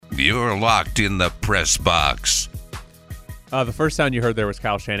you're locked in the press box. The first sound you heard there was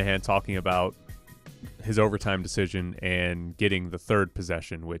Kyle Shanahan talking about his overtime decision and getting the third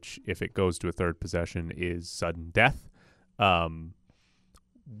possession, which, if it goes to a third possession, is sudden death. One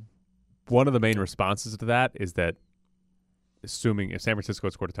of the main responses to that is that, assuming if San Francisco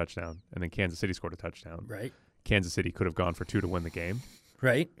had scored a touchdown and then Kansas City scored a touchdown, right? Kansas City could have gone for 2 to win the game.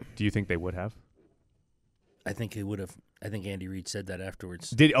 Right. Do you think they would have? I think they would have. I think Andy Reid said that afterwards.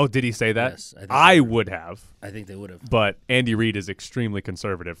 Did he say that? Yes. I would have. I think they would have. But Andy Reid is extremely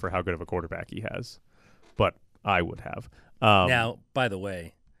conservative for how good of a quarterback he has. But I would have. Now, by the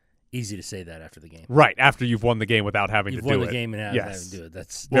way, easy to say that after the game. Right, after you've won the game without having to do it. You've won the game and having to do it.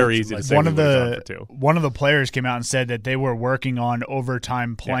 That's very easy to say. One of the players came out and said that they were working on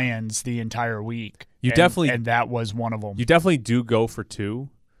overtime plans the entire week. And that was one of them. You definitely do go for 2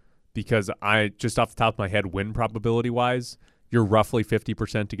 because I just off the top of my head, win probability wise, you're roughly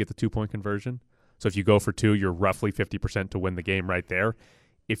 50% to get the 2-point conversion. So if you go for 2, you're roughly 50% to win the game right there.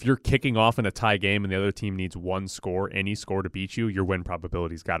 If you're kicking off in a tie game and the other team needs one score, any score to beat you, your win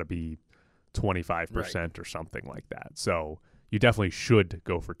probability's got to be 25% or something like that. So you definitely should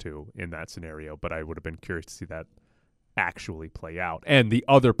go for 2 in that scenario, but I would have been curious to see that actually play out. And the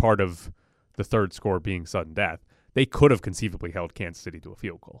other part of the third score being sudden death, they could have conceivably held Kansas City to a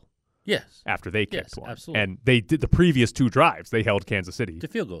field goal. Yes. After they kicked one. Absolutely. And they did the previous 2 drives, they held Kansas City to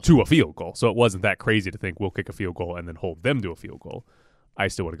field goals. To a field goal. So it wasn't that crazy to think we'll kick a field goal and then hold them to a field goal. I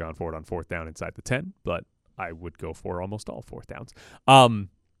still would have gone for it on 4th down inside the 10, but I would go for almost all 4th downs.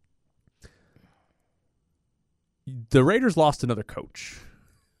 The Raiders lost another coach.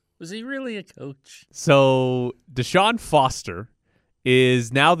 Was he really a coach? So Deshaun Foster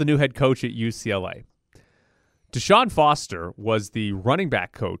is now the new head coach at UCLA. Deshaun Foster was the running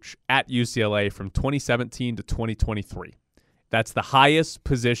back coach at UCLA from 2017 to 2023. That's the highest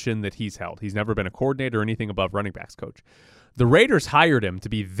position that he's held. He's never been a coordinator or anything above running backs coach. The Raiders hired him to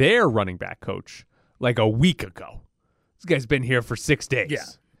be their running back coach like a week ago. This guy's been here for 6 days. Yeah.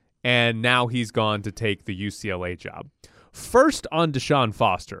 And now he's gone to take the UCLA job. First on Deshaun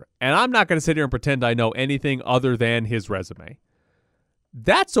Foster, and I'm not going to sit here and pretend I know anything other than his resume.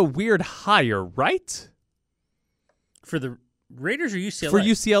 That's a weird hire, right? For the Raiders or UCLA? For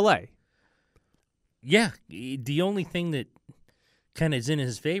UCLA. Yeah. The only thing that kind of is in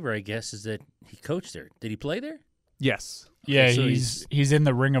his favor, I guess, is that he coached there. Did he play there? Yes. Yeah, so he's in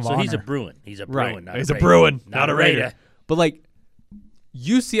the Ring of Honor. So he's a Bruin. He's a Bruin, right. He's a Bruin, not a Raider. But like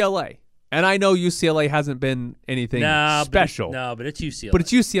UCLA, and I know UCLA hasn't been anything special. But it's UCLA. But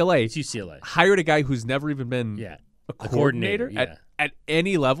it's UCLA. It's UCLA. Hired a guy who's never even been a coordinator at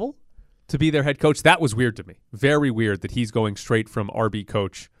any level to be their head coach. That was weird to me. Very weird that he's going straight from RB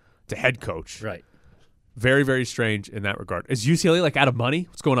coach to head coach. Right. Very, very strange in that regard. Is UCLA like out of money?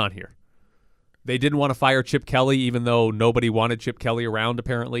 What's going on here? They didn't want to fire Chip Kelly, even though nobody wanted Chip Kelly around,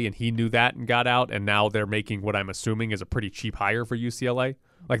 apparently, and he knew that and got out, and now they're making what I'm assuming is a pretty cheap hire for UCLA.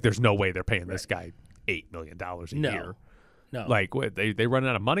 Like, there's no way they're paying this guy $8 million a year. No. Like, what, they running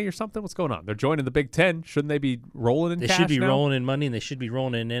out of money or something? What's going on? They're joining the Big Ten. Shouldn't they be rolling in cash They should be now? rolling in money, and they should be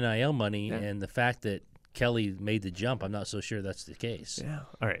rolling in NIL money, and the fact that Kelly made the jump, I'm not so sure that's the case. Yeah.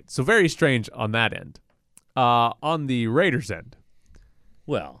 All right. So very strange on that end. On the Raiders end,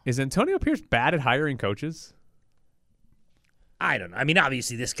 well, is Antonio Pierce bad at hiring coaches? I don't know. I mean,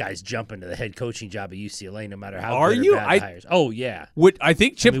 obviously, this guy's jumping to the head coaching job at UCLA no matter how Are good you? or bad hires. Oh, yeah. I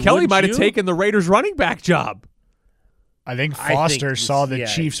think Chip Kelly might have taken the Raiders running back job. I think Foster saw the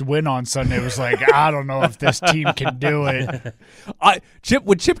Chiefs win on Sunday. Was like, I don't know if this team can do it.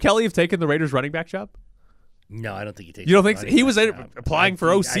 Would Chip Kelly have taken the Raiders running back job? No, I don't think he takes. You don't think so? He was applying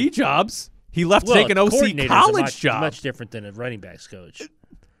for OC jobs? He left to take an OC college job. Much different than a running backs coach.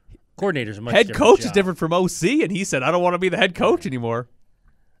 Coordinator's a much head different coach job. Is different from OC, and he said, "I don't want to be the head coach anymore."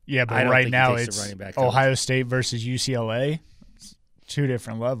 Yeah, but right now it's Ohio State versus UCLA. It's 2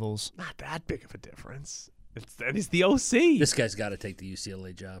 different levels. Not that big of a difference. He's the OC. This guy's got to take the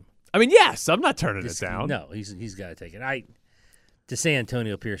UCLA job. I mean, yes, I'm not turning it down. No, he's got to take it. To say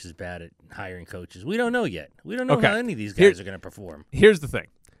Antonio Pierce is bad at hiring coaches, we don't know yet. We don't know how any of these guys are going to perform. Here's the thing.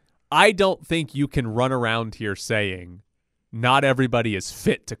 I don't think you can run around here saying not everybody is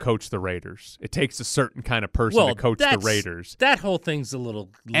fit to coach the Raiders. It takes a certain kind of person to coach the Raiders. That whole thing's a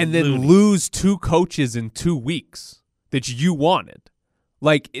little and then lose 2 coaches in 2 weeks that you wanted.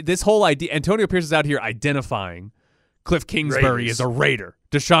 Like, this whole idea, Antonio Pierce is out here identifying Cliff Kingsbury is a Raider,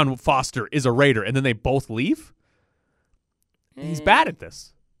 Deshaun Foster is a Raider, and then they both leave? He's bad at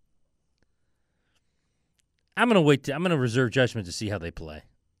this. I'm going to reserve judgment to see how they play.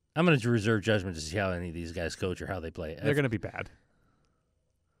 I'm going to reserve judgment to see how any of these guys coach or how they play. They're going to be bad.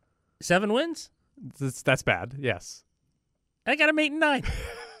 7 wins? That's bad, yes. I got them 8-9.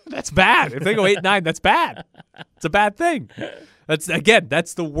 That's bad. If they go 8-9, that's bad. It's a bad thing.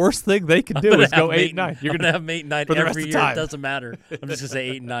 That's the worst thing they can do is go 8-9. You're gonna have 8-9 every year. Time. It doesn't matter. I'm just gonna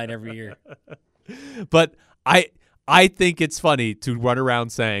say 8-9 every year. But I think it's funny to run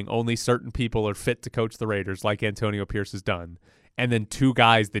around saying only certain people are fit to coach the Raiders, like Antonio Pierce has done, and then 2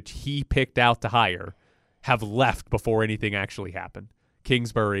 guys that he picked out to hire have left before anything actually happened.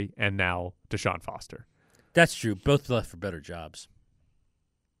 Kingsbury and now Deshaun Foster. That's true. Both left for better jobs.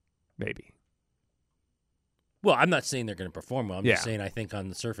 Maybe. Well, I'm not saying they're going to perform well. I'm just saying I think on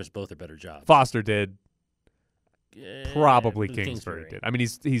the surface both are better jobs. Foster did. Probably Kingsbury did. I mean,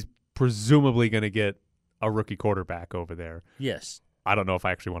 he's presumably going to get a rookie quarterback over there. Yes. I don't know if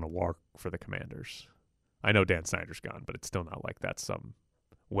I actually want to work for the Commanders. I know Dan Snyder's gone, but it's still not like that's some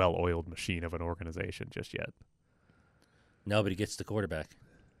well-oiled machine of an organization just yet. No, but he gets the quarterback.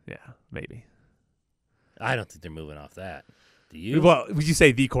 Yeah, maybe. I don't think they're moving off that. Do you? Well, when you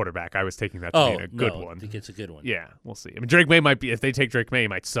say the quarterback, I was taking that to mean a good one. I think it's a good one. Yeah, we'll see. I mean, Drake May might be, if they take Drake May, he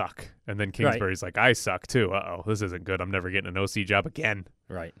might suck. And then Kingsbury's like, I suck too. Uh-oh, this isn't good. I'm never getting an OC job again.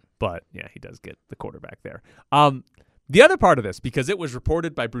 Right. But, yeah, he does get the quarterback there. The other part of this, because it was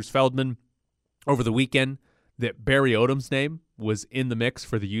reported by Bruce Feldman over the weekend that Barry Odom's name was in the mix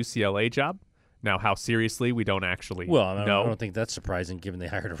for the UCLA job. Now, how seriously, we don't actually know. I don't think that's surprising given they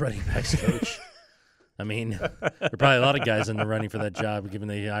hired a running backs coach. I mean, there are probably a lot of guys in the running for that job given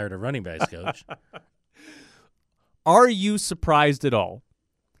they hired a running backs coach. Are you surprised at all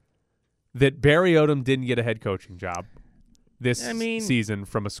that Barry Odom didn't get a head coaching job this season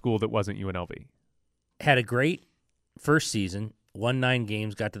from a school that wasn't UNLV? Had a great first season, won 9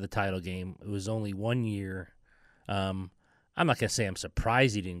 games, got to the title game. It was only 1 year. I'm not going to say I'm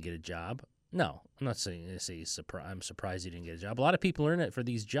surprised he didn't get a job. No, I'm not saying I'm surprised he didn't get a job. A lot of people earn it for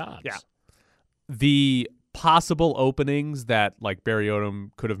these jobs. Yeah. The possible openings that like Barry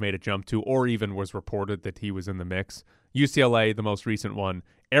Odom could have made a jump to, or even was reported that he was in the mix. UCLA, the most recent one.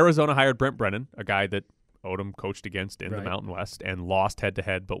 Arizona hired Brent Brennan, a guy that Odom coached against in the Mountain West and lost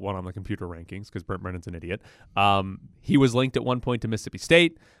head-to-head but won on the computer rankings because Brent Brennan's an idiot. He was linked at one point to Mississippi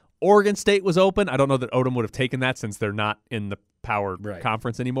State. Oregon State was open. I don't know that Odom would have taken that since they're not in the power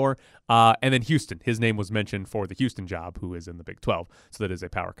conference anymore. And then Houston. His name was mentioned for the Houston job, who is in the Big 12. So that is a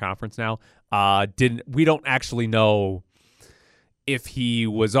power conference now. We don't actually know if he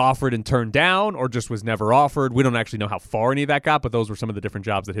was offered and turned down or just was never offered. We don't actually know how far any of that got, but those were some of the different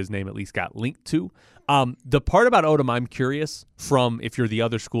jobs that his name at least got linked to. The part about Odom I'm curious from, if you're the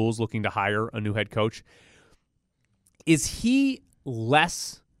other schools looking to hire a new head coach, is he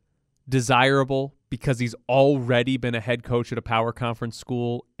less desirable because he's already been a head coach at a power conference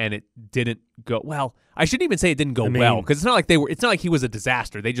school and it didn't go well? I shouldn't even say it didn't go well because it's not like he was a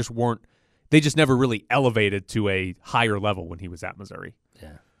disaster. They just never really elevated to a higher level when he was at Missouri.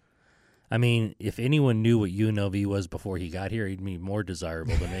 Yeah. I mean, if anyone knew what UNLV was before he got here, he'd be more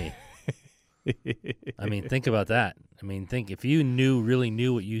desirable to me. I mean, think about that. I mean, if you really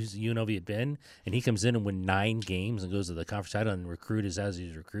knew what UNLV had been, and he comes in and win 9 games and goes to the conference title and recruit as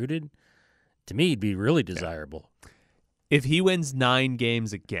he's recruited, to me, he'd be really desirable. If he wins 9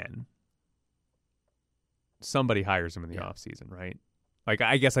 games again, somebody hires him in the offseason, right? Like,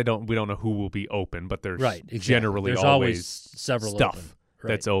 I guess we don't know who will be open, but there's generally always several stuff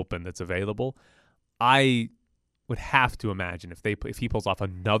that's open, that's available. I would have to imagine if he pulls off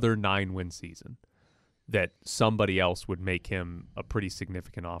another 9-win season, that somebody else would make him a pretty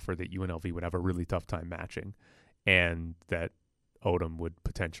significant offer that UNLV would have a really tough time matching, and that Odom would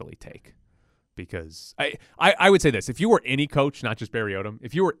potentially take. Because I would say this, if you were any coach, not just Barry Odom,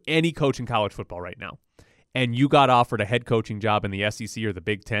 if you were any coach in college football right now, and you got offered a head coaching job in the SEC or the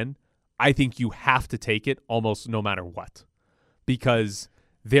Big Ten, I think you have to take it almost no matter what. Because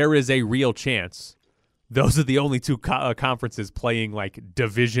there is a real chance those are the only 2 conferences playing like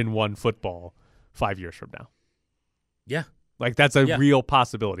Division I football 5 years from now. Yeah. Like that's a real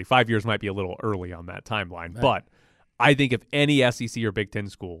possibility. 5 years might be a little early on that timeline. Right. But I think if any SEC or Big Ten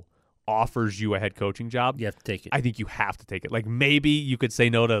school offers you a head coaching job, you have to take it. I think you have to take it. Like maybe you could say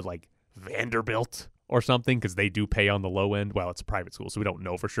no to like Vanderbilt or something because they do pay on the low end. Well, it's a private school, so we don't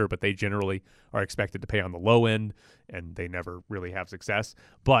know for sure, but they generally are expected to pay on the low end, and they never really have success.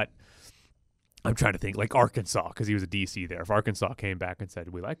 But I'm trying to think, like Arkansas, because he was a DC there. If Arkansas came back and said,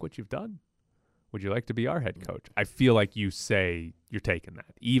 we like what you've done, would you like to be our head coach? I feel like you say you're taking that.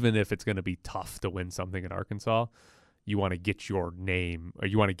 Even if it's going to be tough to win something at Arkansas, you want to get your name, or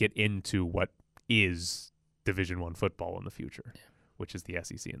you want to get into what is Division I football in the future, which is the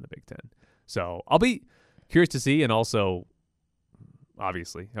SEC and the Big Ten. So I'll be curious to see, and also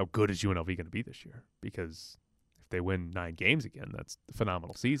obviously, how good is UNLV going to be this year? Because if they win 9 games again, that's a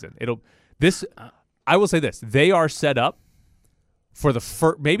phenomenal season. I will say this: they are set up for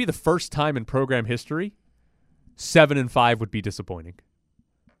maybe the first time in program history. 7-5 would be disappointing.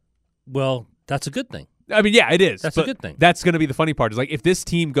 Well, that's a good thing. I mean, yeah, it is. That's a good thing. That's going to be the funny part. Is like if this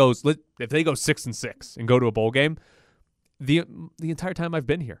team goes, if they go 6-6 and go to a bowl game, the entire time I've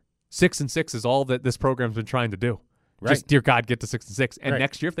been here, 6-6 is all that this program's been trying to do. Right. Just dear God, get to 6-6. And right.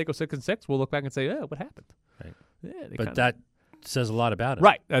 Next year, if they go 6-6, we'll look back and say, what happened? Right. Yeah, but that says a lot about it.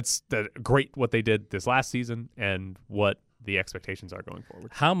 Right. That's great what they did this last season and what the expectations are going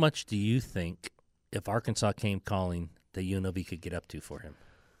forward. How much do you think, if Arkansas came calling, that UNLV could get up to for him?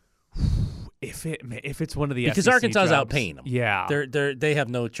 If it's one of the because SEC Arkansas's jobs, outpaying them, yeah, they have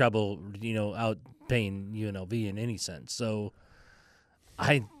no trouble, outpaying UNLV in any sense. So,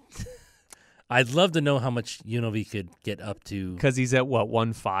 I'd love to know how much UNLV could get up to. Because he's at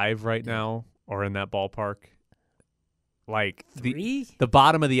 1.5 right now, or in that ballpark. Like the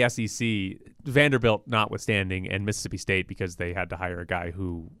bottom of the SEC, Vanderbilt notwithstanding, and Mississippi State because they had to hire a guy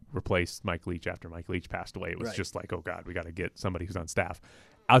who replaced Mike Leach after Mike Leach passed away. It was just like, oh God, we got to get somebody who's on staff.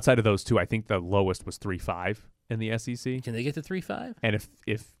 Outside of those two, I think the lowest was 3.5 in the SEC. Can they get to 3.5? And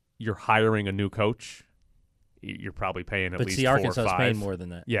if you're hiring a new coach, you're probably paying at least 4 or 5. But see, Arkansas is paying more than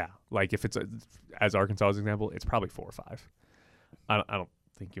that. Yeah, like if it's as Arkansas's example, it's probably 4 or 5. I don't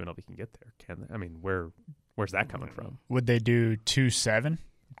think UNLV can get there. Can they? I mean, where's that coming from? Would they do 2.7?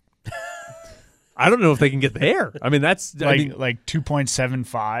 I don't know if they can get there. I mean, that's like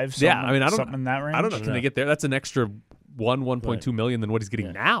 2.75. Yeah, I mean, something in that range. I don't know. Can they get there? That's an extra 1.2 million than what he's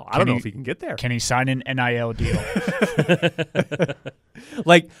getting now. I don't know if he can get there. Can he sign an NIL deal?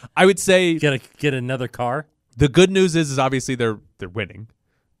 Like I would say, get another car. The good news is obviously they're winning,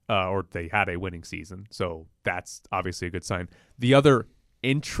 or they had a winning season, so that's obviously a good sign. The other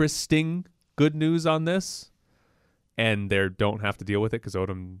interesting good news on this, and they don't have to deal with it because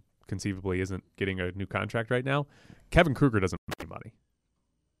Odom conceivably isn't getting a new contract right now. Kevin Kruger doesn't make any money.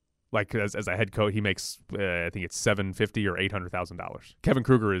 Like as a head coach, he makes I think it's $750,000 or $800,000. Kevin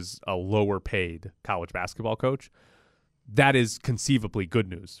Kruger is a lower paid college basketball coach. That is conceivably good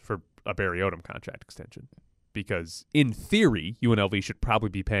news for a Barry Odom contract extension, because in theory UNLV should probably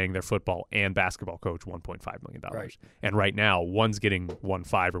be paying their football and basketball coach $1.5 million. Right. And right now one's getting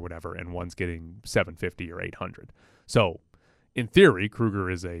 1.5 or whatever, and one's getting $750,000 or $800,000. So in theory, Kruger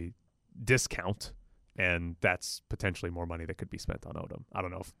is a discount. And that's potentially more money that could be spent on Odom. I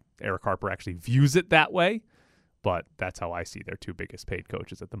don't know if Eric Harper actually views it that way, but that's how I see their two biggest paid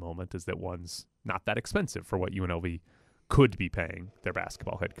coaches at the moment, is that one's not that expensive for what UNLV could be paying their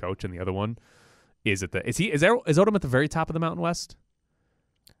basketball head coach, and the other one is is Odom at the very top of the Mountain West?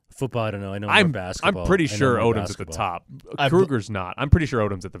 Football, I don't know. I know more basketball. I'm pretty sure Odom's at the top. Kruger's not. I'm pretty sure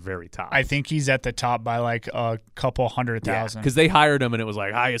Odom's at the very top. I think he's at the top by like a couple 100,000. Because they hired him and it was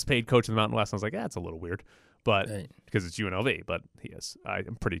like highest paid coach in the Mountain West. I was like, it's a little weird, but because it's UNLV, but he is.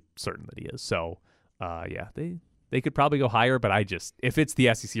 I'm pretty certain that he is. So, they could probably go higher, but if it's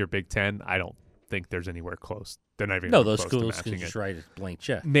the SEC or Big Ten, I don't think there's anywhere close. They're not even those close schools to can just write a blank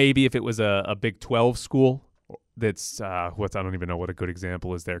check. Maybe if it was a Big 12 school. That's I don't even know what a good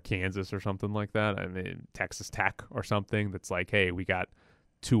example is there. Kansas or something like that. I mean, Texas Tech or something that's like, hey, we got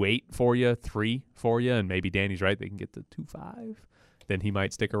 2.8 for you, 3 for you, and maybe Danny's right, they can get to 2.5. Then he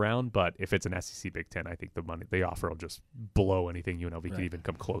might stick around. But if it's an SEC Big Ten, I think the money they offer will just blow anything UNLV could even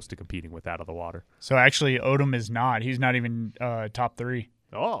come close to competing with out of the water. So actually, Odom is not. He's not even top 3.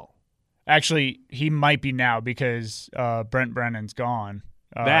 Oh, actually, he might be now because Brent Brennan's gone.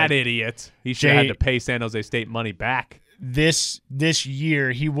 That idiot. He should have had to pay San Jose State money back. This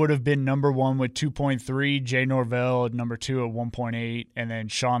year, he would have been number 1 with 2.3, Jay Norvell at number 2 at 1.8, and then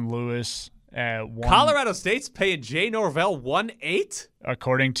Sean Lewis at 1. Colorado State's paying Jay Norvell 1.8?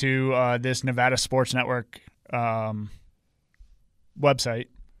 According to this Nevada Sports Network website.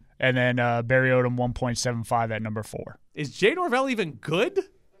 And then Barry Odom 1.75 at number 4. Is Jay Norvell even good?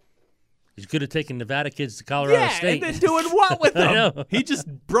 He's good at taking Nevada kids to Colorado State. And then doing what with them? He just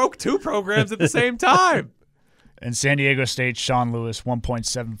broke 2 programs at the same time. And San Diego State, Sean Lewis,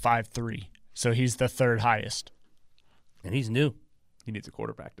 1.753. So he's the 3rd highest. And he's new. He needs a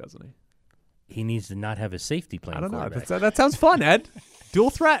quarterback, doesn't he? He needs to not have a safety plan. I don't know. That sounds fun, Ed.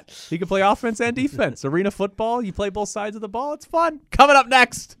 Dual threat. He can play offense and defense. Arena football, you play both sides of the ball. It's fun. Coming up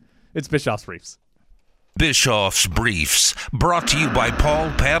next, it's Bischoff's Briefs. Bischoff's Briefs, brought to you by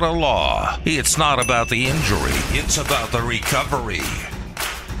Paul Patta Law. It's not about the injury, it's about the recovery.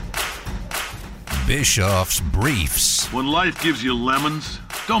 Bischoff's Briefs. When life gives you lemons,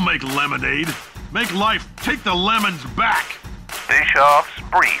 don't make lemonade. Make life take the lemons back. Bischoff's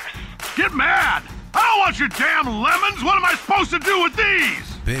Briefs. Get mad! I don't want your damn lemons! What am I supposed to do with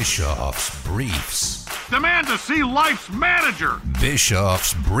these? Bischoff's Briefs. Demand to see life's manager!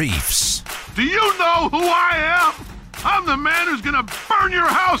 Bischoff's Briefs. Do you know who I am? I'm the man who's gonna burn your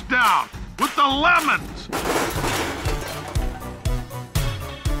house down with the lemons!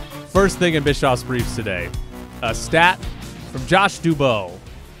 First thing in Bischoff's Briefs today, a stat from Josh Dubow,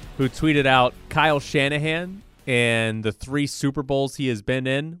 who tweeted out Kyle Shanahan and the 3 Super Bowls he has been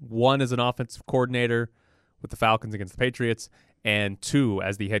in, 1 as an offensive coordinator with the Falcons against the Patriots, and 2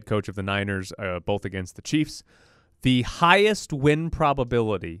 as the head coach of the Niners, both against the Chiefs. The highest win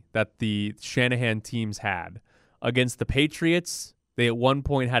probability that the Shanahan teams had against the Patriots, they at one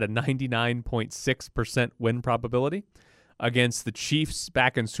point had a 99.6% win probability. Against the Chiefs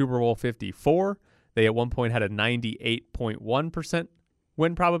back in Super Bowl 54, they at one point had a 98.1%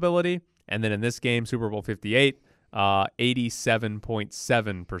 win probability. And then in this game, Super Bowl 58,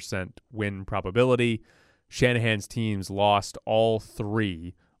 87.7% win probability. Shanahan's teams lost all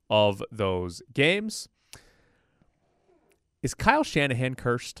 3 of those games. Is Kyle Shanahan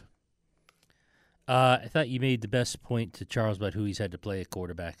cursed? I thought you made the best point to Charles about who he's had to play at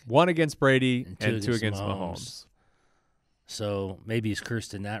quarterback. 1 against Brady and 2 against Mahomes. So maybe he's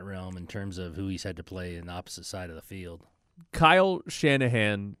cursed in that realm in terms of who he's had to play in the opposite side of the field. Kyle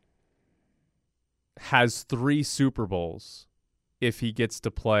Shanahan has 3 Super Bowls if he gets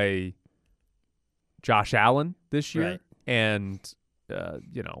to play Josh Allen this year, right, and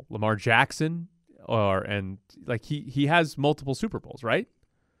Lamar Jackson, he has multiple Super Bowls, right?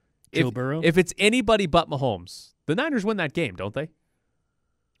 Joe Burrow. If it's anybody but Mahomes, the Niners win that game, don't they?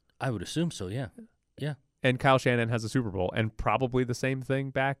 I would assume so. Yeah. And Kyle Shanahan has a Super Bowl, and probably the same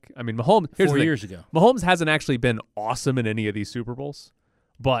thing back. I mean, Mahomes. Here's 4 the thing. years ago, Mahomes hasn't actually been awesome in any of these Super Bowls,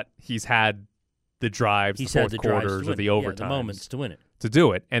 but he's had the drives, he's the had fourth the drives quarters, to or the win it. overtimes, the moments to win it, to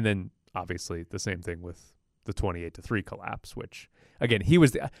do it. And then obviously the same thing with the 28-3 collapse, which again,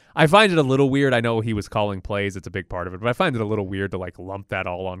 I find it a little weird. I know he was calling plays. It's a big part of it, but I find it a little weird to lump that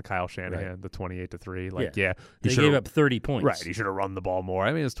all on Kyle Shanahan, right, the 28-3. They gave up 30 points. Right. He should have run the ball more.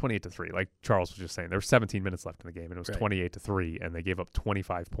 I mean, it was 28-3. Like Charles was just saying, there were 17 minutes left in the game and it was 28-3, and they gave up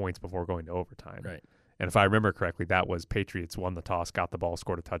 25 points before going to overtime. Right. And if I remember correctly, that was Patriots won the toss, got the ball,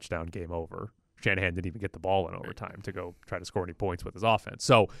 scored a touchdown, game over. Shanahan didn't even get the ball in overtime to go try to score any points with his offense.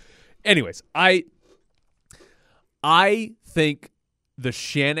 So, anyways, I think the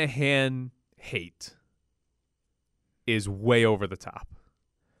Shanahan hate is way over the top.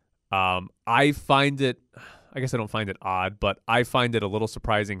 I find it, I guess I don't find it odd, but I find it a little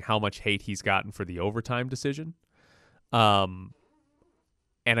surprising how much hate he's gotten for the overtime decision. And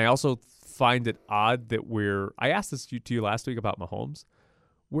I also find it odd that I asked this to you last week about Mahomes.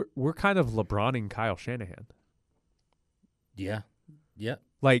 We're kind of LeBroning Kyle Shanahan. Yeah.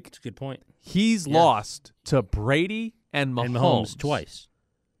 Like, that's a good point. He's lost to Brady and Mahomes twice.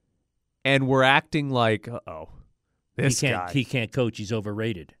 And we're acting like, this guy. He can't coach. He's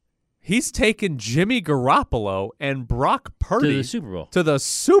overrated. He's taken Jimmy Garoppolo and Brock Purdy to the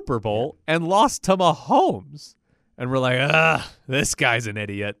Super Bowl, and lost to Mahomes. And we're like, this guy's an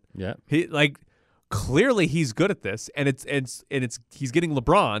idiot. Yeah. Clearly he's good at this, and he's getting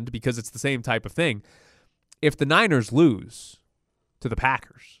LeBron because it's the same type of thing. If the Niners lose to the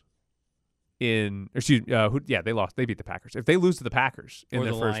Packers they lost. They beat the Packers. If they lose to the Packers in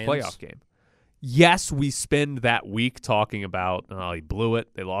their first playoff game, yes, we spend that week talking about, he blew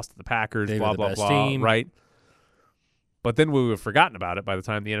it. They lost to the Packers, blah, blah, blah, team. right? But then we would have forgotten about it by the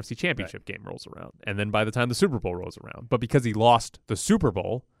time the NFC Championship game rolls around, and then by the time the Super Bowl rolls around. But because he lost the Super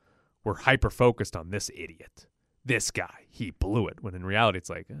Bowl, we're hyper-focused on this idiot. This guy, he blew it. When in reality,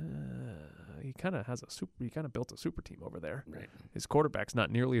 it's like, he kind of built a super team over there. Right. His quarterback's not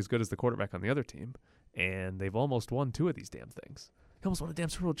nearly as good as the quarterback on the other team, and they've almost won 2 of these damn things. He almost won a damn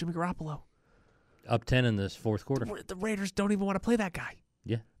Super Bowl with Jimmy Garoppolo. Up 10 in this fourth quarter. The Raiders don't even want to play that guy.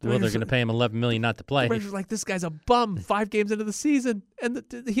 Yeah. They're going to pay him $11 million not to play. The Raiders are like, this guy's a bum 5 games into the season, and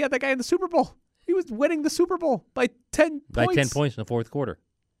he had that guy in the Super Bowl. He was winning the Super Bowl by 10 points. By 10 points in the fourth quarter.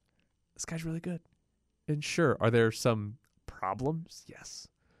 This guy's really good. And sure, are there some problems? Yes.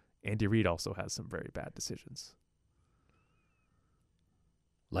 Andy Reid also has some very bad decisions.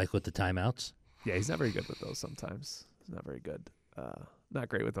 Like with the timeouts? Yeah, he's not very good with those sometimes. He's not very good. Not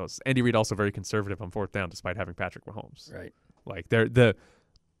great with those. Andy Reid also very conservative on fourth down despite having Patrick Mahomes. Right. Like the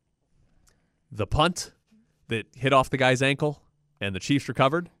punt that hit off the guy's ankle and the Chiefs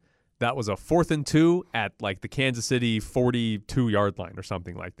recovered, that was a 4th and 2 at like the Kansas City 42-yard line or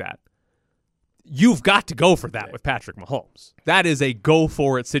something like that. you've got to go for that with Patrick Mahomes. That is a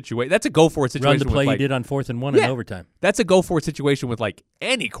go-for-it situation. That's a go-for-it situation. Run the play with, you did on 4th and 1 in overtime. That's a go-for-it situation with, like,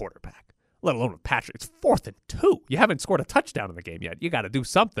 any quarterback, let alone with Patrick. It's 4th and 2. You haven't scored a touchdown in the game yet. You got to do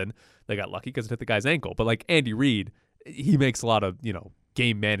something. They got lucky because it hit the guy's ankle. But, like, Andy Reid, he makes a lot of,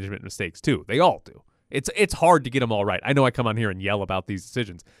 game management mistakes, too. They all do. It's hard to get them all right. I know I come on here and yell about these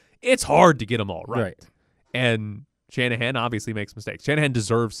decisions. It's hard to get them all right. And Shanahan obviously makes mistakes. Shanahan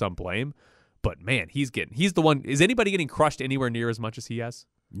deserves some blame. But, man, he's the one. Is anybody getting crushed anywhere near as much as he has?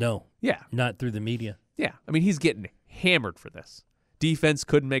 No. Yeah. Not through the media. Yeah. I mean, he's getting hammered for this. Defense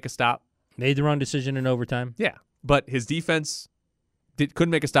couldn't make a stop. Made the wrong decision in overtime. Yeah. But his defense couldn't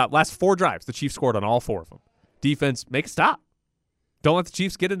make a stop. Last 4 drives, the Chiefs scored on all 4 of them. Defense, make a stop. Don't let the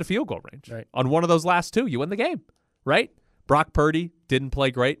Chiefs get into field goal range. Right. On one of those last 2, you win the game. Right? Brock Purdy didn't play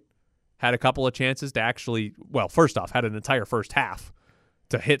great. Had a couple of chances to actually, well, first off, had an entire first half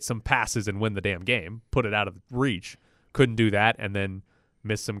to hit some passes and win the damn game, put it out of reach. Couldn't do that, and then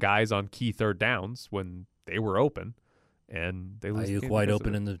missed some guys on key third downs when they were open, and they lose. Ayuk wide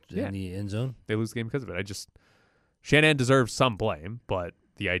open in the end zone. They lose the game because of it. Shanahan deserves some blame, but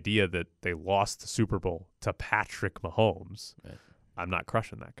the idea that they lost the Super Bowl to Patrick Mahomes, I'm not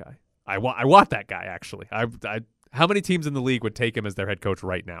crushing that guy. I want that guy actually. How many teams in the league would take him as their head coach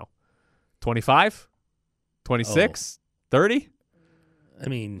right now? 25, 26, 30. I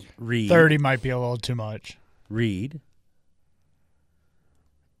mean, Reed. 30 might be a little too much. Reed.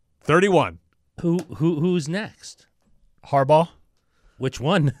 31. Who's next? Harbaugh? Which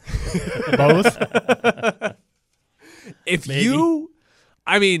one? Both?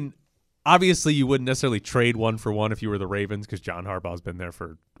 Obviously you wouldn't necessarily trade one for one if you were the Ravens because John Harbaugh's been there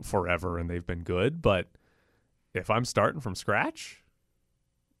for forever and they've been good. But if I'm starting from scratch,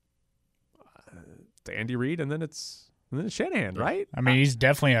 it's Andy Reid and then it's Shanahan, right? I mean, he's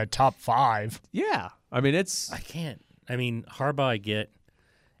definitely a top 5. Yeah. I mean, I can't. I mean, Harbaugh I get,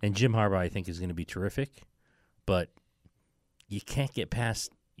 and Jim Harbaugh I think is going to be terrific, but you can't get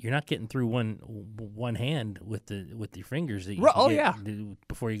past. You're not getting through one hand with your fingers that you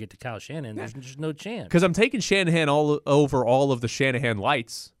before you get to Kyle Shanahan. There's just no chance. Because I'm taking Shanahan over all of the Shanahan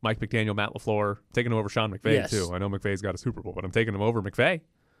lights. Mike McDaniel, Matt LaFleur, taking him over Sean McVay too. I know McVay's got a Super Bowl, but I'm taking him over McVay.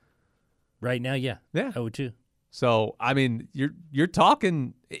 Right now, yeah, I would too. So, I mean, you're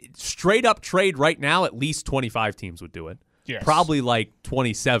talking straight up trade right now, at least 25 teams would do it. Yes. Probably like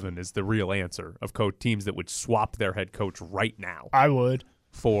 27 is the real answer of teams that would swap their head coach right now. I would.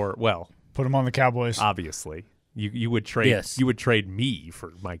 Put him on the Cowboys. Obviously. You would trade you would trade me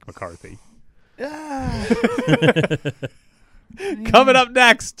for Mike McCarthy. Coming up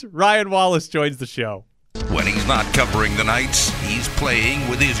next, Ryan Wallace joins the show. When he's not covering the Knights, he's playing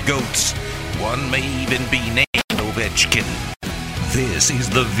with his goats. One may even be named Ovechkin. This is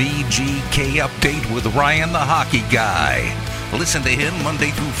the VGK Update with Ryan the Hockey Guy. Listen to him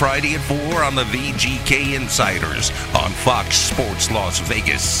Monday through Friday at 4 on the VGK Insiders on Fox Sports Las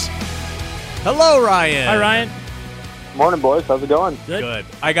Vegas. Hello, Ryan. Hi, Ryan. Morning, boys. How's it going? Good.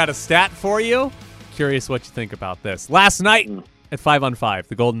 I got a stat for you. Curious what you think about this. Last night at 5-on-5,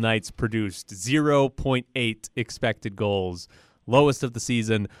 the Golden Knights produced 0.8 expected goals. Lowest of the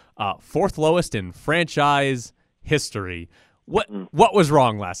season, 4th lowest in franchise history. What was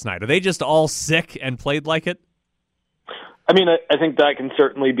wrong last night? Are they just all sick and played like it? I mean, I think that can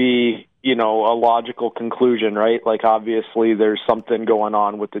certainly be, a logical conclusion, right? Like, obviously, there's something going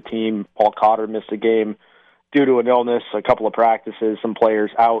on with the team. Paul Cotter missed a game due to an illness, a couple of practices, some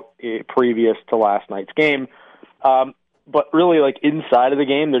players out previous to last night's game. But really, like, inside of the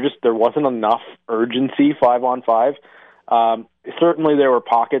game, there wasn't enough urgency 5-on-5. Certainly there were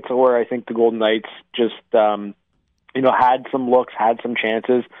pockets where I think the Golden Knights just, had some looks, had some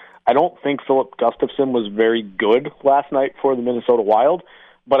chances. I don't think Philip Gustafson was very good last night for the Minnesota Wild,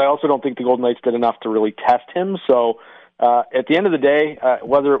 but I also don't think the Golden Knights did enough to really test him. So at the end of the day,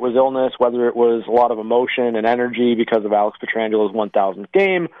 whether it was illness, whether it was a lot of emotion and energy because of Alex Petrangelo's 1,000th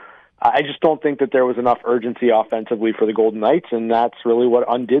game, I just don't think that there was enough urgency offensively for the Golden Knights, and that's really what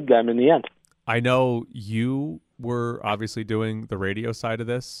undid them in the end. I know you were obviously doing the radio side of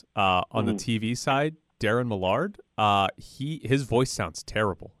this. On the TV side, Darren Millard, his voice sounds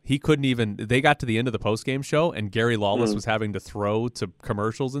terrible. He couldn't even. They got to the end of the postgame show, and Gary Lawless was having to throw to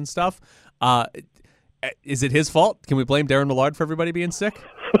commercials and stuff. Is it his fault? Can we blame Darren Millard for everybody being sick?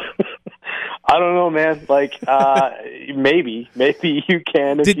 I don't know, man. Like, maybe you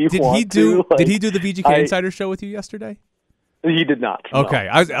can if you want to. Did he do the VGK Insider show with you yesterday? He did not. Okay,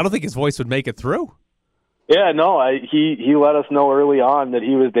 no. I don't think his voice would make it through. Yeah, no, he let us know early on that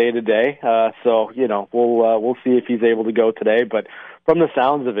he was day to day. So we'll see if he's able to go today. But from the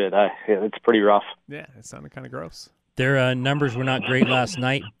sounds of it, it's pretty rough. Yeah, it sounded kind of gross. Their numbers were not great last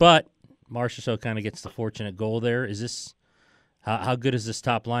night, but Marchessault kind of gets the fortunate goal there. Is this how good is this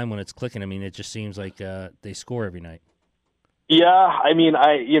top line when it's clicking? I mean, it just seems like they score every night. Yeah, I mean,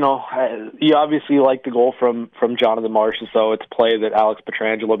 you obviously like the goal from Jonathan Marchessault. It's a play that Alex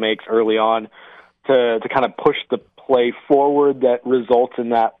Pietrangelo makes early on to kind of push the play forward that results in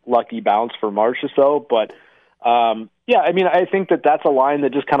that lucky bounce for Marchessault. But yeah, I mean, I think that's a line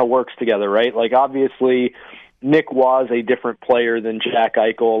that just kind of works together, right? Like, obviously, Nick was a different player than Jack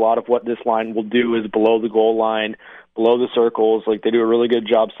Eichel. A lot of what this line will do is below the goal line, below the circles. Like, they do a really good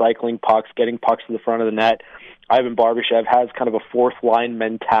job cycling pucks, getting pucks to the front of the net. Ivan Barbashev has kind of a fourth-line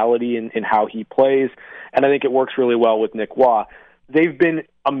mentality in how he plays, and I think it works really well with Nick Waugh. They've been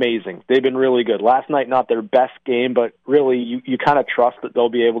amazing. They've been really good. Last night, not their best game, but really you kind of trust that they'll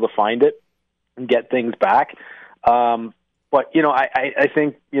be able to find it and get things back. But, I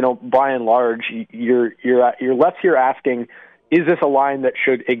think, by and large, you're left here asking, is this a line that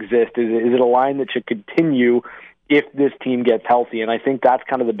should exist? Is it a line that should continue if this team gets healthy? And I think that's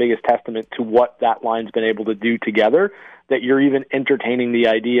kind of the biggest testament to what that line's been able to do together, that you're even entertaining the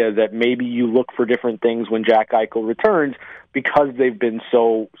idea that maybe you look for different things when Jack Eichel returns because they've been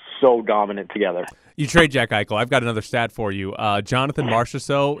so dominant together. You trade Jack Eichel. I've got another stat for you. Jonathan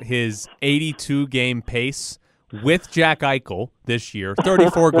Marchessault, his 82-game pace with Jack Eichel this year,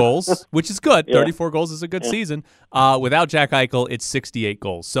 34 goals, which is good. Yeah. 34 goals is a good season. Without Jack Eichel, it's 68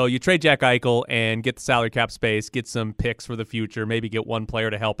 goals. So you trade Jack Eichel and get the salary cap space, get some picks for the future, maybe get one player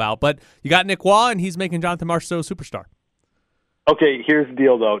to help out. But you got Nick Waugh, and he's making Jonathan Marchessault a superstar. Okay, here's the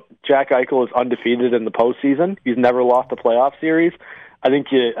deal, though. Jack Eichel is undefeated in the postseason. He's never lost a playoff series. I think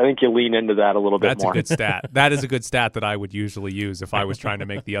you lean into that a little bit more. That's a good stat. That is a good stat that I would usually use if I was trying to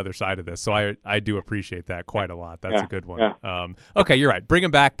make the other side of this. So I do appreciate that quite a lot. That's a good one. Yeah. Okay, you're right. Bring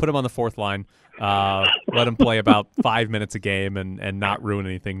him back. Put him on the fourth line. Let him play about 5 minutes a game and not ruin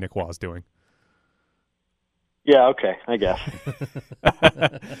anything Nick Waugh's doing. Yeah, okay, I guess.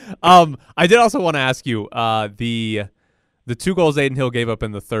 I did also want to ask you the 2 goals Adin Hill gave up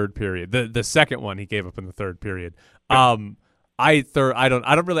in the third period. The second one he gave up in the third period. I don't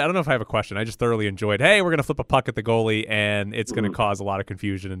know if I have a question. I just thoroughly enjoyed, hey, we're going to flip a puck at the goalie, and it's going to cause a lot of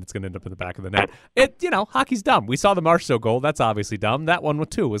confusion, and it's going to end up in the back of the net. Hockey's dumb. We saw the Marchessault goal. That's obviously dumb. That one,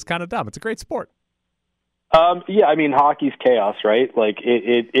 too, was kind of dumb. It's a great sport. Yeah, I mean, hockey's chaos, right? Like,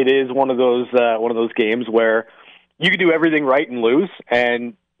 it is one of those games where you can do everything right and lose,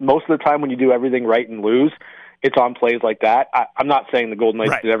 and most of the time when you do everything right and lose, it's on plays like that. I'm not saying the Golden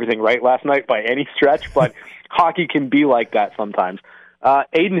Knights did everything right last night by any stretch, but hockey can be like that sometimes.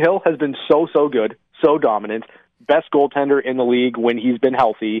 Adin Hill has been so good, so dominant, best goaltender in the league when he's been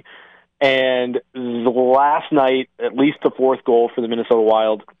healthy. And the last night, at least the fourth goal for the Minnesota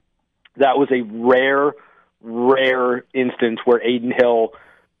Wild, that was a rare instance where Adin Hill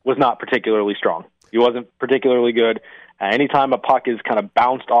was not particularly strong. He wasn't particularly good. Anytime a puck is kind of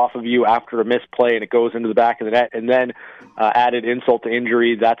bounced off of you after a misplay and it goes into the back of the net, and then added insult to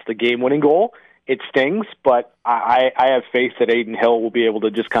injury, that's the game-winning goal. It stings, but I have faith that Adin Hill will be able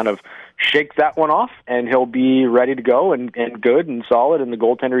to just kind of shake that one off, and he'll be ready to go and good and solid, and the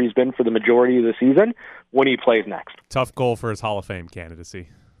goaltender he's been for the majority of the season when he plays next. Tough goal for his Hall of Fame candidacy.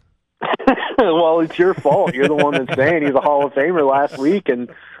 Well, it's your fault. You're the one that's saying he's a Hall of Famer last week, and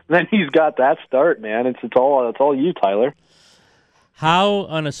then he's got that start, man. It's all you, Tyler. How,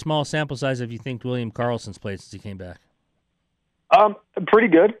 on a small sample size, have you think William Karlsson's played since he came back? Pretty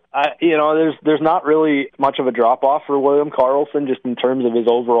good. There's not really much of a drop off for William Karlsson just in terms of his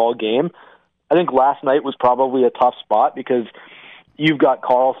overall game. I think last night was probably a tough spot because you've got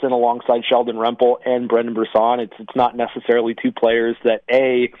Karlsson alongside Sheldon Rempel and Brendan Brisson. It's not necessarily two players that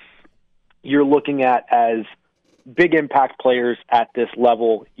you're looking at as big impact players at this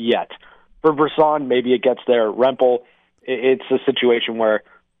level yet. For Brisson, maybe it gets there. Rempel, it's a situation where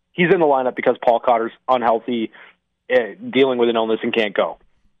he's in the lineup because Paul Cotter's unhealthy, dealing with an illness and can't go.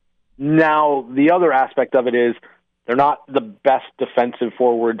 Now, the other aspect of it is they're not the best defensive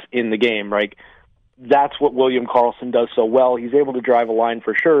forwards in the game, right? That's what William Karlsson does so well. He's able to drive a line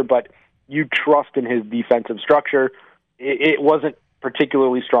for sure, but you trust in his defensive structure. It wasn't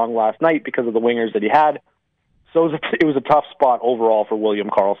particularly strong last night because of the wingers that he had. So it was a tough spot overall for William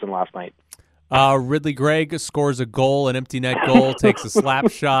Karlsson last night. Ridley Gregg scores a goal, an empty net goal, takes a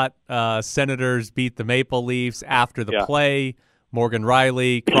slap shot. Senators beat the Maple Leafs after the play. Morgan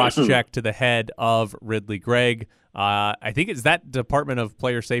Riley cross-check to the head of Ridley Gregg. I think it's that Department of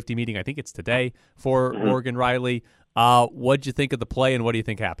Player Safety meeting. I think it's today for Morgan Riley. What'd you think of the play, and what do you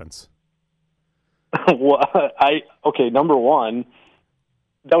think happens? Well, number one,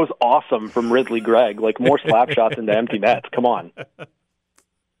 that was awesome from Ridley Gregg. Like, more slap shots into empty nets. Come on.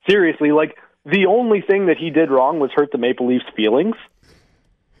 Seriously, like, the only thing that he did wrong was hurt the Maple Leafs' feelings.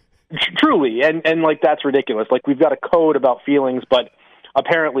 Truly, and like, that's ridiculous. Like, we've got a code about feelings, but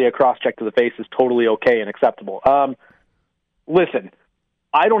apparently a cross-check to the face is totally okay and acceptable. Listen,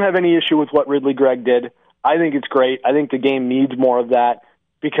 I don't have any issue with what Ridley Gregg did. I think it's great. I think the game needs more of that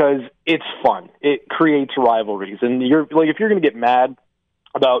because it's fun. It creates rivalries. And you're like, if you're going to get mad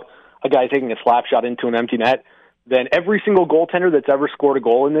about a guy taking a slap shot into an empty net, then every single goaltender that's ever scored a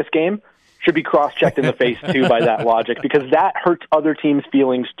goal in this game should be cross-checked in the face, too, by that logic, because that hurts other teams'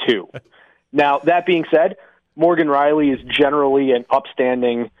 feelings, too. Now, that being said, Morgan Riley is generally an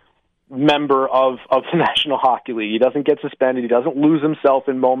upstanding member of the National Hockey League. He doesn't get suspended. He doesn't lose himself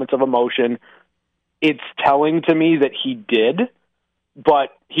in moments of emotion. It's telling to me that he did, but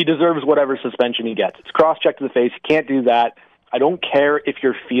he deserves whatever suspension he gets. It's cross-check to the face. You can't do that. I don't care if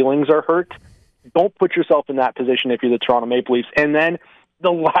your feelings are hurt. Don't put yourself in that position if you're the Toronto Maple Leafs. And then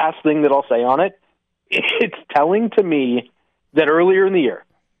the last thing that I'll say on it, it's telling to me that earlier in the year,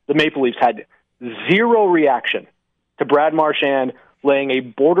 the Maple Leafs had zero reaction to Brad Marchand laying a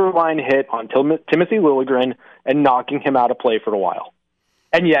borderline hit on Timothy Liljegren and knocking him out of play for a while.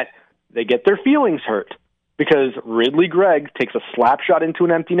 And yet, they get their feelings hurt because Ridley Gregg takes a slap shot into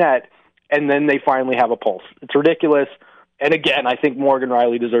an empty net, and then they finally have a pulse. It's ridiculous. And again, I think Morgan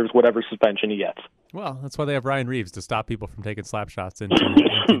Riley deserves whatever suspension he gets. Well, that's why they have Ryan Reeves, to stop people from taking slap shots into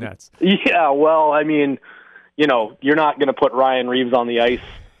empty nets. Yeah, well, I mean, you're not going to put Ryan Reeves on the ice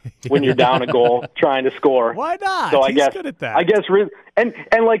when you're down a goal trying to score. Why not? So He's good at that. I guess, and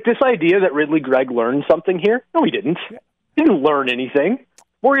like, this idea that Ridley Gregg learned something here, no, he didn't. He didn't learn anything.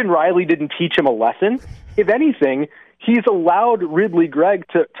 Morgan Riley didn't teach him a lesson. If anything, he's allowed Ridley Gregg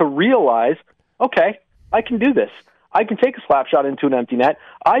to realize, okay, I can do this. I can take a slap shot into an empty net.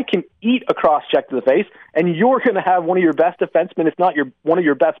 I can eat a cross-check to the face, and you're going to have one of your best defensemen, if not one of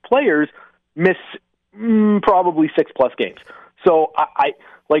your best players, miss probably 6+ games. So I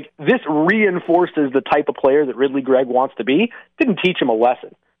like, this reinforces the type of player that Ridley Gregg wants to be. Didn't teach him a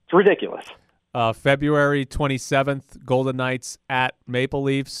lesson. It's ridiculous. February 27th, Golden Knights at Maple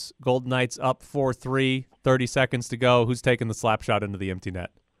Leafs. Golden Knights up 4-3, 30 seconds to go. Who's taking the slap shot into the empty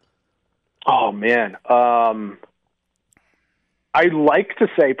net? Oh, man. I'd like to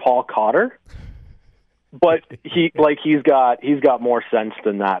say Paul Cotter, but he's got more sense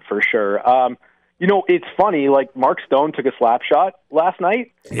than that for sure. It's funny. Like, Mark Stone took a slap shot last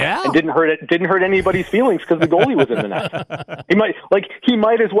night, and didn't hurt anybody's feelings because the goalie was in the net. He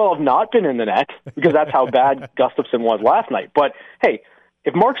might as well have not been in the net because that's how bad Gustafsson was last night. But hey,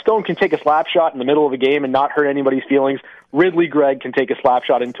 if Mark Stone can take a slap shot in the middle of a game and not hurt anybody's feelings, Ridley Gregg can take a slap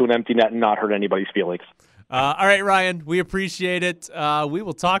shot into an empty net and not hurt anybody's feelings. All right, Ryan, we appreciate it. We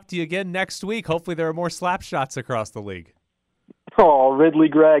will talk to you again next week. Hopefully there are more slap shots across the league. Oh, Ridley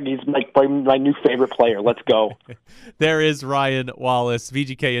Gregg, he's my new favorite player. Let's go. There is Ryan Wallace,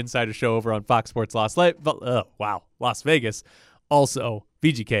 VGK Insider Show over on Fox Sports Las Vegas. Also,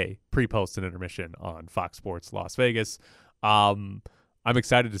 VGK pre-post and intermission on Fox Sports Las Vegas. I'm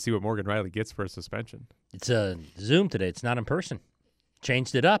excited to see what Morgan Riley gets for a suspension. It's a Zoom today. It's not in person.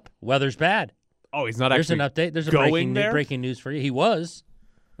 Changed it up. Weather's bad. Oh, he's not There's actually an update. There's a breaking news for you. He was.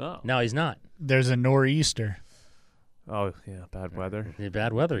 Oh. Now he's not. There's a nor'easter. Oh, yeah, bad weather.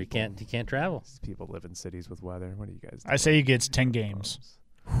 Bad weather. He can't travel. These people live in cities with weather. What do you guys do? I say he gets 10 games.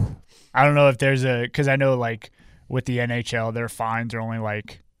 I don't know if there's because I know, like, with the NHL, their fines are only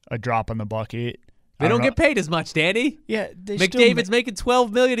like a drop in the bucket. They don't get paid as much, Danny. Yeah, McDavid's making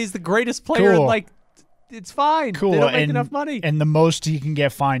 $12 million. He's the greatest player. Cool. It's fine. Cool. They don't make enough money. And the most he can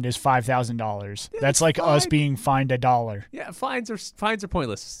get fined is $5,000. That's like us being fined $1. Yeah, fines are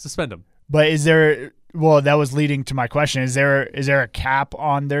pointless. Suspend them. But is there? Well, that was leading to my question. Is there a cap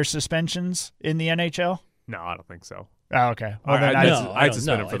on their suspensions in the NHL? No, I don't think so. Oh, okay. Well, then I'd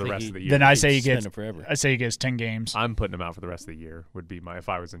suspend him for the rest of the year. Then I say he gets forever. I say he gets 10 games. I'm putting him out for the rest of the year. Would be if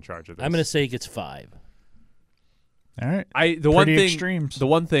I was in charge of this. I'm going to say he gets 5. All right. Extremes. The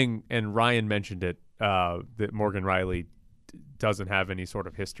one thing, and Ryan mentioned it, that Morgan Riley doesn't have any sort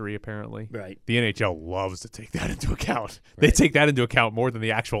of history, apparently. Right. The NHL loves to take that into account. Right. They take that into account more than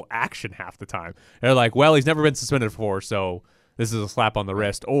the actual action half the time. They're like, well, he's never been suspended before, so this is a slap on the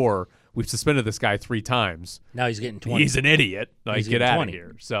wrist. Or we've suspended this guy 3 times. Now he's getting 20. He's an idiot. Like, get out of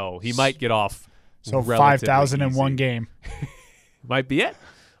here. So he might get off. So 5,000 in one game. Might be it.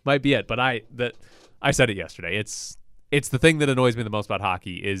 But I said it yesterday. It's the thing that annoys me the most about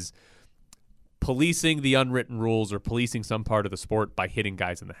hockey is policing the unwritten rules or policing some part of the sport by hitting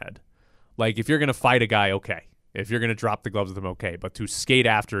guys in the head. Like, if you're going to fight a guy, okay. If you're going to drop the gloves with him, okay. But to skate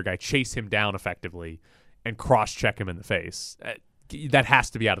after a guy, chase him down effectively, and cross-check him in the face, that has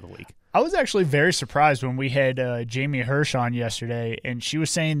to be out of the league. I was actually very surprised when we had Jamie Hirsch on yesterday, and she was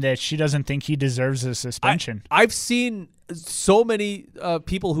saying that she doesn't think he deserves a suspension. I've seen so many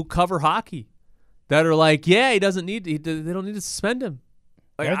people who cover hockey that are like, yeah, he doesn't need. They don't need to suspend him.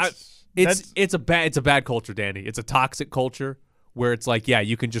 Like, it's a bad culture, Danny. It's a toxic culture where it's like, yeah,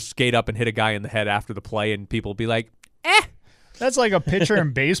 you can just skate up and hit a guy in the head after the play, and people be like, eh. That's like a pitcher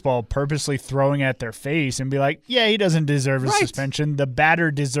in baseball purposely throwing at their face and be like, yeah, he doesn't deserve a suspension. The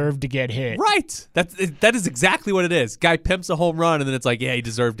batter deserved to get hit. Right. That is exactly what it is. Guy pimps a home run, and then it's like, yeah, he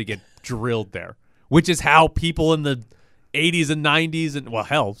deserved to get drilled there, which is how people in the 80s and 90s and, well,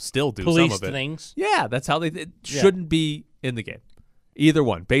 hell, still do Police some of it. Things. Yeah, that's how it shouldn't be in the game. Either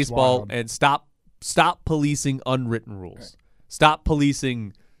one. Baseball, and stop policing unwritten rules. Right. Stop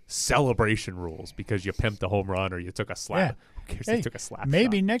policing celebration rules because you pimped a home run or you took a slap. Yeah. Who cares if you took a slap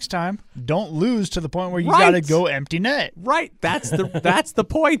maybe shot? Next time, don't lose to the point where you got to go empty net. Right. That's the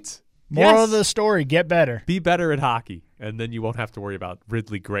point. Moral of the story, get better. Be better at hockey, and then you won't have to worry about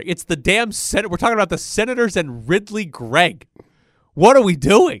Ridley Gregg. It's the damn Senate. We're talking about the Senators and Ridley Gregg. What are we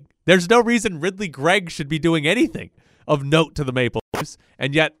doing? There's no reason Ridley Gregg should be doing anything of note to the Maple Leafs,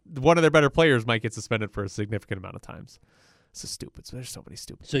 and yet one of their better players might get suspended for a significant amount of times. It's stupid. So there's so many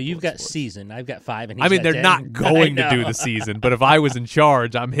stupid. So you've got sports. season. I've got 5. And I mean, got they're 10. not going to do the season, but if I was in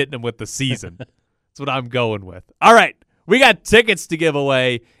charge, I'm hitting them with the season. That's what I'm going with. All right, we got tickets to give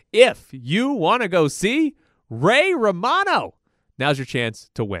away. If you want to go see Ray Romano, now's your chance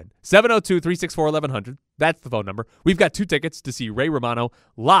to win. 702-364-1100. That's the phone number. We've got 2 tickets to see Ray Romano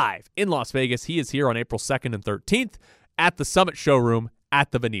live in Las Vegas. He is here on April 2nd and 13th at the Summit Showroom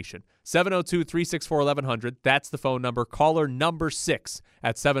at the Venetian. 702-364-1100. That's the phone number. Caller number 6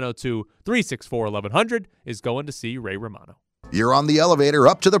 at 702-364-1100 is going to see Ray Romano. You're on the elevator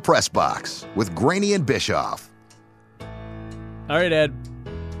up to the press box with Graney and Bischoff. All right, Ed.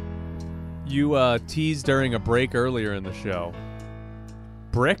 You teased during a break earlier in the show.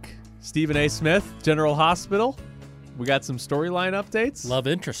 Brick, Stephen A. Smith, General Hospital. We got some storyline updates. Love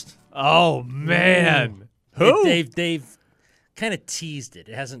interest. Oh, man. Who? They've kind of teased it.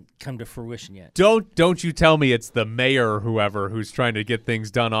 It hasn't come to fruition yet. Don't you tell me it's the mayor or whoever who's trying to get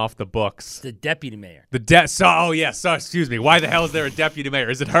things done off the books. The deputy mayor. Excuse me. Why the hell is there a deputy mayor?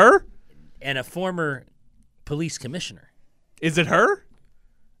 Is it her? And a former police commissioner. Is it her?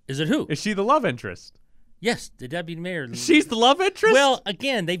 Is it who? Is she the love interest? Yes, the deputy mayor. She's the love interest? Well,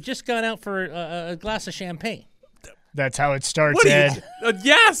 again, they've just gone out for a glass of champagne. That's how it starts, Ed.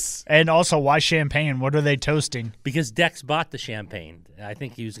 Yes. And also, why champagne? What are they toasting? Because Dex bought the champagne. I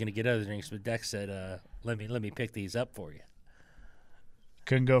think he was going to get other drinks, but Dex said, "Let me pick these up for you."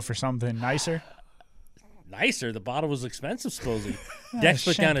 Couldn't go for something nicer. Nicer. The bottle was expensive, supposedly. Dex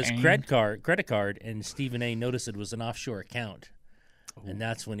put down his champagne. credit card, and Stephen A. noticed it was an offshore account. And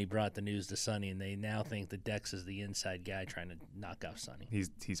that's when he brought the news to Sonny, and they now think that Dex is the inside guy trying to knock off Sonny. He's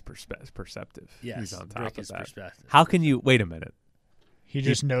perceptive. Yes, he's on top Brick of is that. perspective. How can you wait a minute? He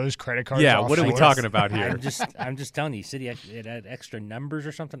just knows credit cards. Yeah, what are we talking about here? I'm just telling you. He said it had extra numbers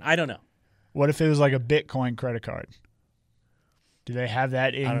or something. I don't know. What if it was like a Bitcoin credit card? Do they have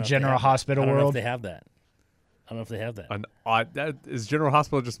that I don't know in if they General have that. Hospital I don't know if world? they have that. I don't know if they have that. Is General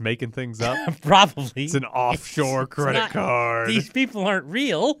Hospital just making things up? Probably. It's an offshore credit not- card. These people aren't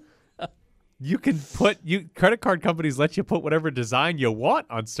real. You can credit card companies let you put whatever design you want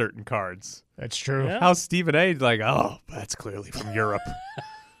on certain cards. That's true. Yeah. How's Stephen A. like, oh, that's clearly from Europe.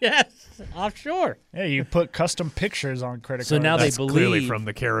 Yes, offshore. Yeah, you put custom pictures on credit So cards. now That's they clearly believe from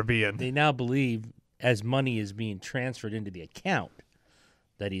the Caribbean. They now believe as money is being transferred into the account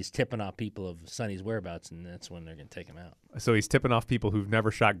that he's tipping off people of Sonny's whereabouts, and that's when they're going to take him out. So he's tipping off people who've never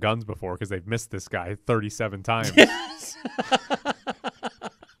shot guns before because they've missed this guy 37 times.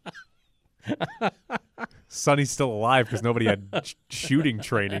 Sonny's still alive because nobody had shooting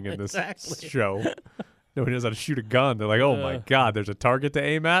training in this Exactly. show. Nobody knows how to shoot a gun. They're like, oh, my God, there's a target to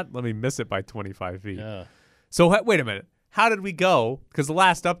aim at? Let me miss it by 25 feet. So wait a minute. How did we go? Because the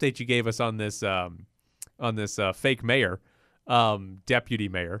last update you gave us on this fake mayor, deputy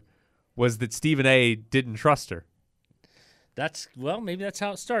mayor, was that Stephen A. didn't trust her. Maybe that's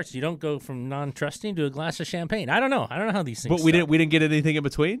how it starts. You don't go from non-trusting to a glass of champagne. I don't know. I don't know how these things But we start. didn't get anything in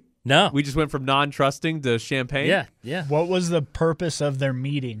between? No. We just went from non-trusting to champagne? Yeah. What was the purpose of their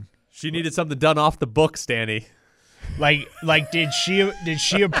meeting? She needed something done off the books, Danny. Like did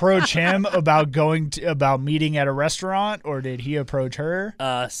she approach him about about meeting at a restaurant, or did he approach her?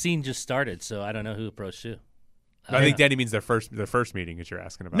 Scene just started, so I don't know who approached who. I think Danny means their first meeting, as you're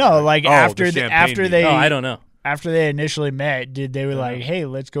asking about. No, right? like the after champagne they. meeting. I don't know. After they initially met, they were like, "Hey,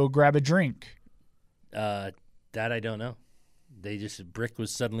 let's go grab a drink." That I don't know. Brick was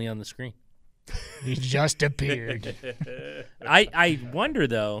suddenly on the screen. He just appeared. I wonder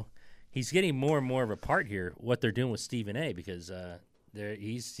though. He's getting more and more of a part here. What they're doing with Stephen A. Because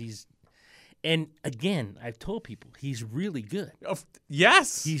he's and again I've told people he's really good.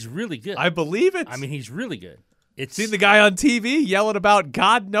 Yes, He's really good. I believe it. I mean he's really good. It's seen the guy on TV yelling about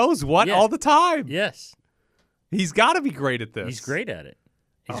God knows what all the time. Yes, He's got to be great at this. he's great at it.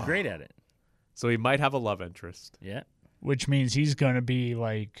 He's great at it. So he might have a love interest. Yeah. Which means he's going to be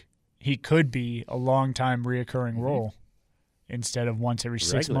he could be a long-time reoccurring role instead of once every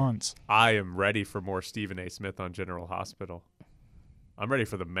 6 Regular. months. I am ready for more Stephen A. Smith on General Hospital. I'm ready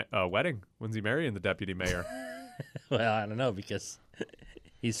for the wedding. When's he marrying the deputy mayor? Well, I don't know because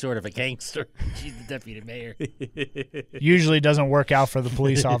he's sort of a gangster. She's the deputy mayor. Usually doesn't work out for the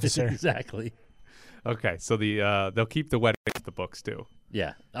police officer. Exactly. Okay, so they'll keep the wedding off the books too.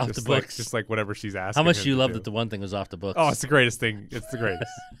 Yeah, off Just the books. just like whatever she's asking. How much him do you to love do. that the one thing was off the books? Oh, it's the greatest thing. It's the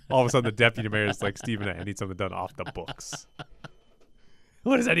greatest. All of a sudden, the deputy mayor is like, Stephen A., I need something done off the books.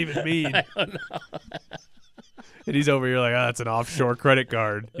 What does that even mean? I don't know. And he's over here like, oh, that's an offshore credit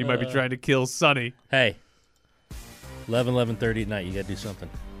card. He might be trying to kill Sonny. Hey, 11:30 at night. You got to do something.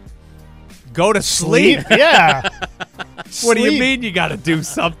 Go to sleep? Yeah. What do you Sleep. mean you got to do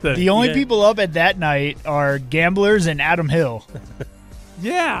something? The only Yeah. people up at that night are gamblers and Adam Hill.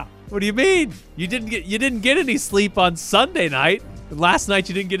 Yeah. What do you mean? You didn't get any sleep on Sunday night. Last night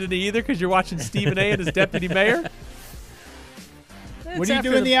you didn't get any either because you're watching Stephen A. and his deputy mayor. What do you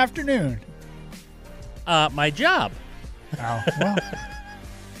do in the afternoon? My job. Oh, well,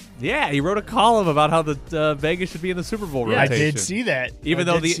 Yeah, he wrote a column about how the Vegas should be in the Super Bowl Yeah, I rotation. did see that. Even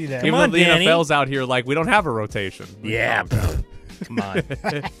I though did the see that. even Come though on, the Danny. NFL's out here like we don't have a rotation. Yeah. Come on.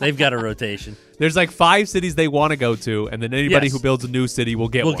 They've got a rotation. There's like 5 cities they want to go to, and then anybody Yes. who builds a new city will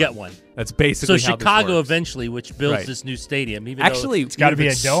get We'll one. get one. That's So basically how Chicago this works. eventually, which builds Right. this new stadium, even Actually, though It's got to be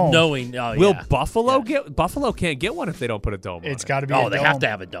a it's dome. snowing. Oh, will yeah. Buffalo Yeah. get? Buffalo can't get one if they don't put a dome on It's it. got to be a Oh, dome. they have to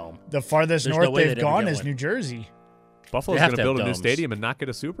have a dome. The farthest There's north no way they've they'd ever gone get is one. New Jersey. Buffalo's They have going to to have build a new domes. stadium and not get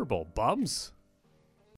a Super Bowl. Bums.